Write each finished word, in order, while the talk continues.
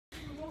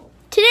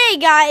Okay,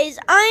 guys,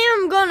 I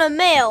am gonna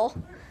mail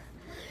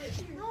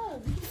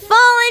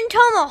Fallen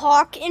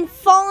Tomahawk and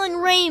Fallen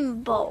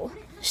Rainbow.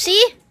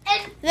 See?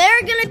 And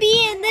they're gonna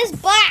be in this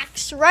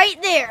box right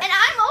there. And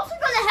I'm also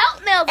gonna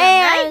help mail them,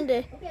 And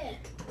right? Okay.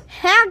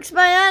 Hacks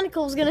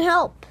Bionicle's gonna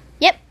help.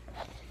 Yep.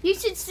 You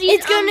should see.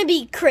 It's gonna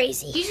be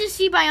crazy. You should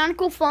see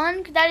Bionicle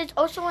Fun. That is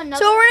also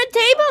another. So we're gonna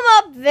tape them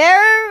up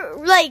there,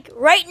 like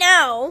right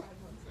now.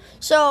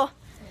 So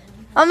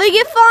I'm gonna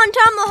give Fallen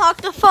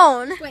Tomahawk the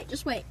phone.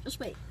 Just wait.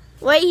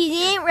 Wait,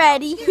 he ain't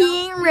ready.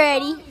 He ain't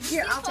ready.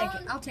 Here, I'll take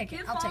it. I'll take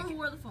it. I'll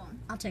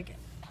take it.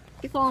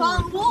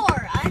 Fallen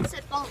WaR. I didn't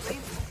say Fallen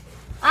Rainbow.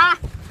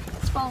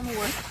 It's Fallen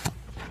WaR.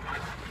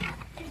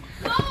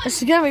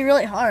 This is gonna be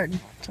really hard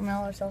to mail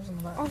ourselves in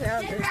the box.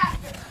 Okay.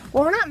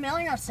 Well, we're not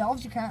mailing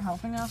ourselves. You're kind of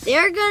helping us.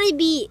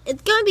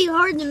 It's gonna be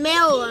hard to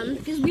mail them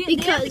because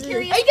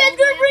are you guys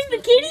gonna bring the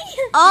kitty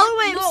all the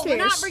way upstairs? No, we're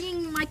not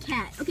bringing my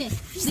cat. Okay,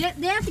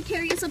 they have to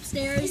carry us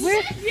upstairs. We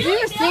were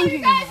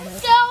thinking about it.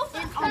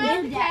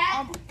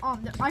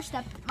 My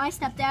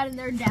stepdad and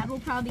their dad will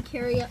probably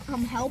carry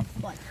help,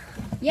 but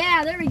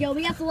yeah, there we go.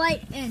 We got the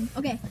light in.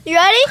 Okay, you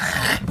ready?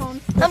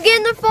 I'm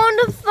getting the phone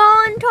to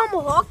Fallen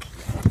Tomahawk.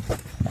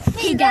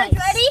 Hey guys,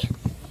 ready?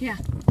 Yeah.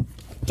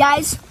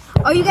 Guys,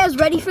 are you guys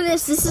ready for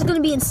this? This is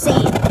gonna be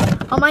insane.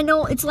 I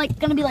know it's like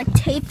gonna be like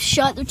taped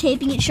shut. They're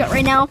taping it shut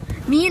right now.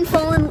 Me and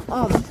Fallen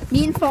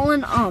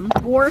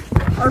WaR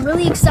are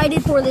really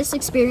excited for this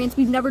experience.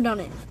 We've never done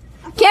it.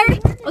 Carry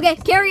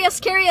us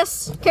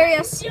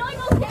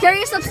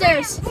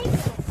upstairs.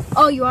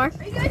 Oh, you are?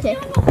 Okay.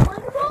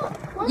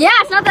 Yeah,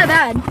 it's not that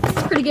bad.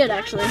 It's pretty good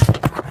actually.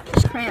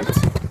 Just cramped.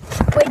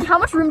 Wait, how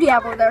much room do you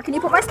have over there? Can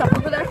you put my stuff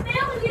over there?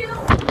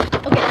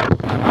 Okay.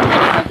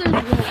 If there's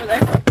room over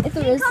there. If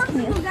there is.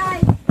 Yeah.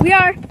 We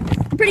are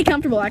pretty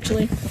comfortable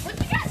actually. What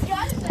you guys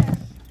got in there?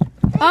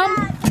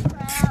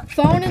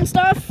 Phone and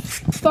stuff.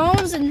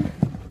 Phones and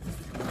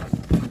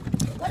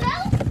What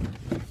else?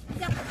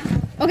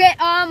 okay,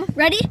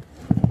 ready?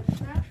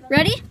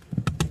 Ready?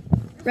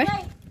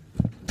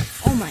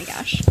 Oh my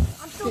gosh.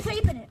 I'm still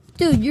taping it.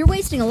 Dude, you're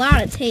wasting a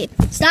lot of tape.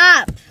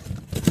 Stop.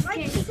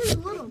 Right, this is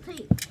little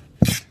tape.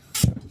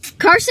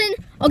 Carson,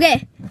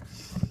 okay.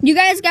 You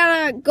guys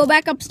gotta go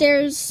back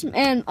upstairs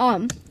and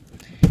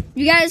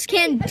you guys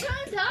can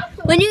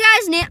when you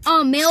guys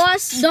mail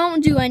us,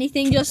 don't do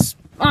anything. Just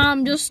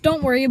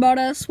don't worry about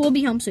us. We'll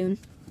be home soon.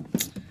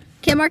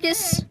 Okay,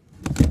 Marcus?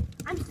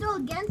 I'm still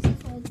against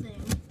this whole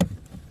thing.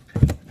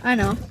 I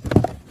know.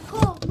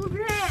 Cole, move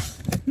your hand.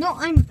 No,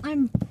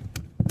 I'm.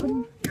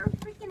 Move your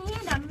freaking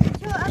hand. I'm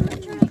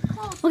gonna turn it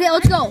close. Okay,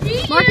 let's go.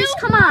 Marcus,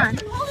 come on.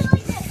 Hold it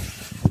like this.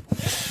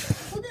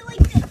 Hold it like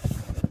this.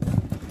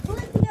 Hold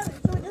it together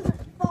so it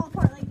doesn't fall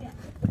apart like that.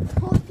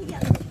 Hold it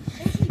together.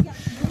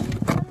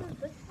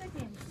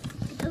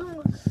 It doesn't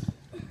look.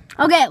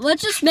 Okay,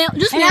 let's just mail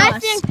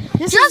us.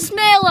 Just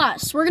mail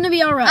us. We're gonna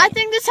be alright. I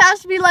think this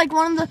has to be like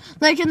one of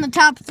the in the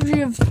top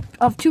 3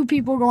 of 2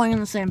 people going in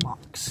the same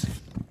box.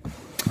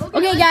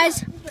 Okay,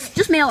 guys,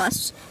 just mail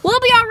us. We'll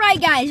be alright,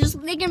 guys.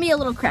 Just making me a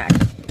little crack.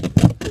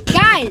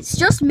 Guys,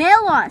 just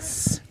mail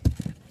us.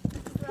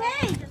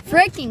 Hey,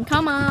 Freaking,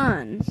 come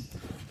on.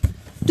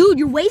 Dude,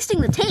 you're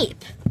wasting the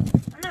tape.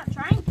 I'm not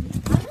trying to.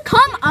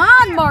 Come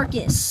on,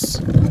 Marcus.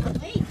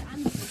 Wait,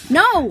 I'm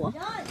No.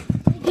 done.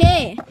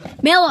 Okay,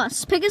 mail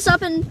us. Pick us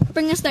up and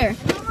bring us there.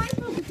 How am I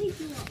supposed to take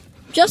you up?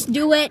 Just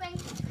do it.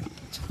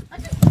 I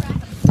just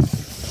cracked.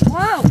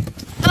 Whoa.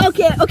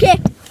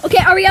 Okay.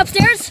 Are we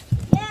upstairs?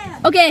 Yeah.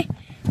 Okay.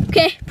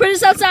 Put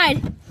us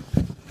outside.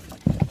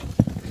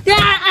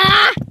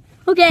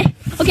 Okay.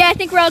 I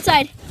think we're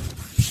outside.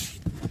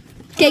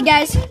 Okay,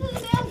 guys. Get to the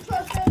mail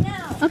truck right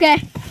now. Okay.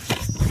 Get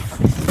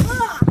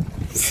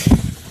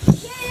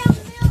out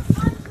the mail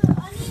truck.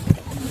 I need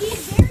to be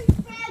very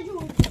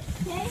fragile.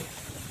 Okay.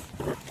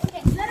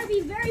 Okay. Better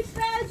be very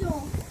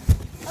fragile.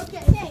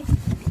 Okay.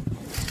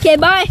 Okay,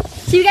 bye.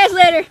 See you guys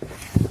later.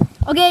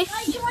 Okay. Do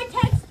I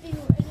text you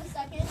in a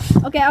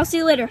second? Okay, I'll see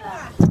you later.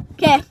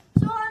 Okay.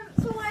 So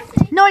I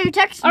say. No, you're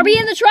texting. Are we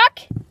in the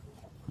truck?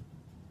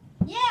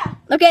 Yeah.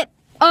 Okay.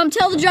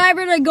 Tell the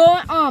driver to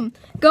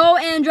go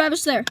and drive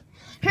us there.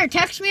 Here,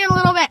 text me in a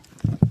little bit.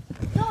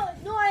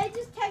 No. I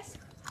text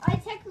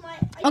my.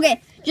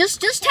 Okay.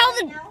 Just tell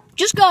the.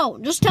 Just go.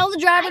 Just tell the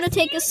driver to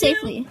take us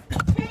safely.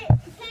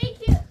 Take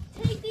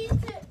these to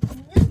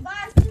this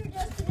box to your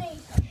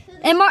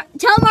destination. And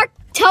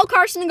tell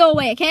Carson to go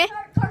away. Okay.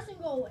 Carson,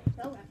 go away.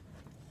 Okay.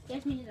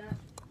 Guess me that.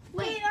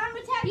 Wait, I'm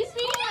gonna text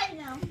you right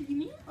now.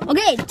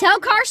 Okay. Tell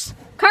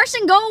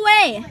Carson go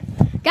away.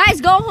 Guys,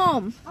 go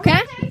home.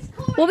 Okay.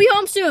 We'll be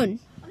home soon.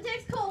 I'm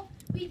text Cole.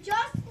 We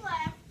just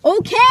left.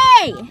 Okay.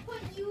 I'll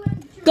put you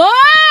in. Go.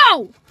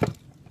 Oh.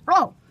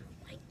 Oh,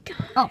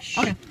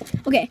 okay.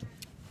 Okay.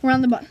 We're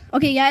on the bus.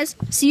 Okay, guys.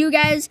 See you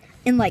guys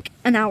in like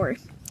an hour.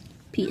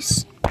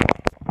 Peace.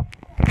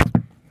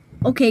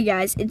 Okay,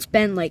 guys. It's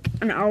been like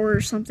an hour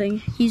or something.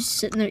 He's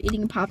sitting there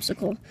eating a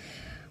popsicle.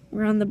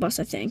 We're on the bus,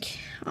 I think.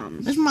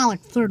 This is my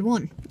like 3rd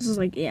one. This is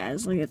like, yeah,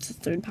 it's the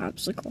 3rd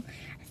popsicle.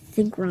 I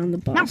think we're on the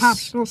bus. Not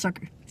popsicle,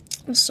 sucker.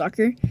 a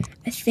sucker.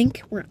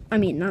 I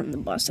mean, not in the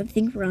bus. I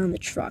think we're on the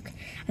truck.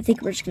 I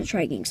think we're just gonna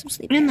try getting some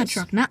sleep. In the guys.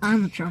 truck, not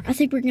on the truck. I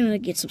think we're gonna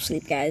get some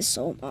sleep, guys.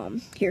 So,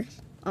 here,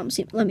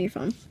 see, let me your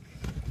phone.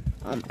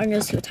 I'm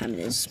gonna see what time it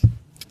is.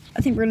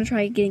 I think we're gonna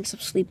try getting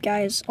some sleep,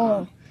 guys.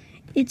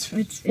 It's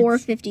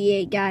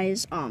 4:58,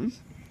 guys.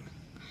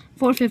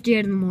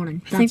 4:58 in the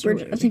morning. I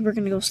think we're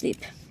gonna go sleep.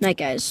 Night,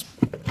 guys.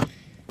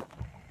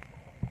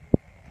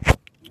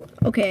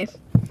 Okay,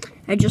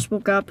 I just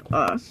woke up.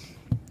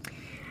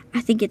 I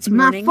think it's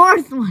morning. My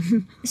fourth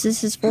one. This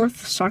is his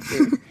fourth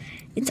soccer.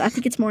 I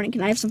think it's morning.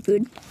 Can I have some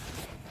food?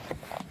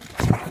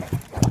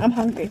 I'm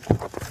hungry.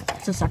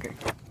 It's a sucker.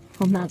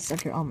 Well, not a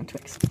sucker. Almond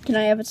Twix. Can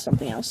I have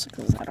something else?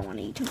 Because I don't want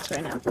to eat Twix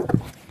right now.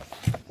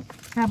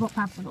 How about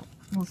popsicle?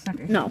 Well,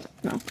 sucker. No.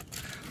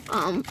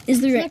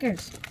 Is there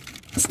Snickers.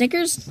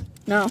 Snickers?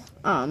 No.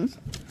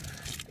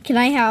 Can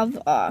I have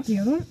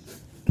Deodorant?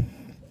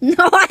 No,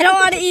 I don't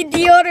want to eat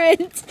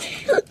deodorant.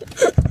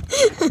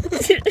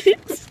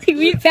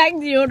 We packed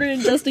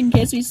deodorant just in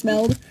case we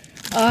smelled.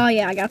 Oh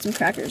yeah, I got some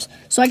crackers.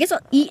 So I guess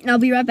I'll eat and I'll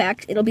be right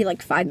back. It'll be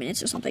like 5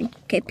 minutes or something.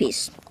 Okay,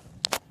 peace.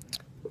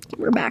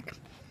 We're back.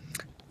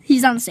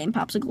 He's on the same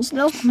popsicle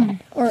still.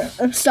 Or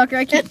a sucker.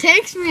 I can't. It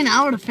takes me an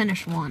hour to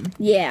finish one.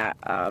 Yeah,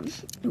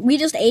 we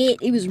just ate.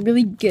 It was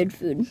really good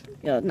food.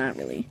 Not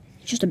really.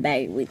 Just a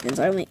bag of wheat thins.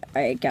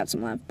 I got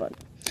some left, but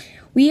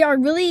we are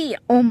really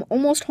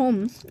almost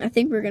home. I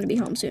think we're gonna be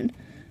home soon.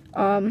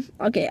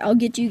 Okay, I'll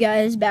get you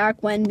guys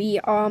back when we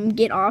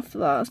get off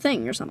the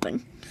thing or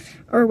something,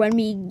 or when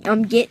we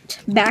get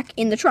back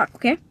in the truck.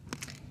 Okay,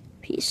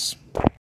 peace.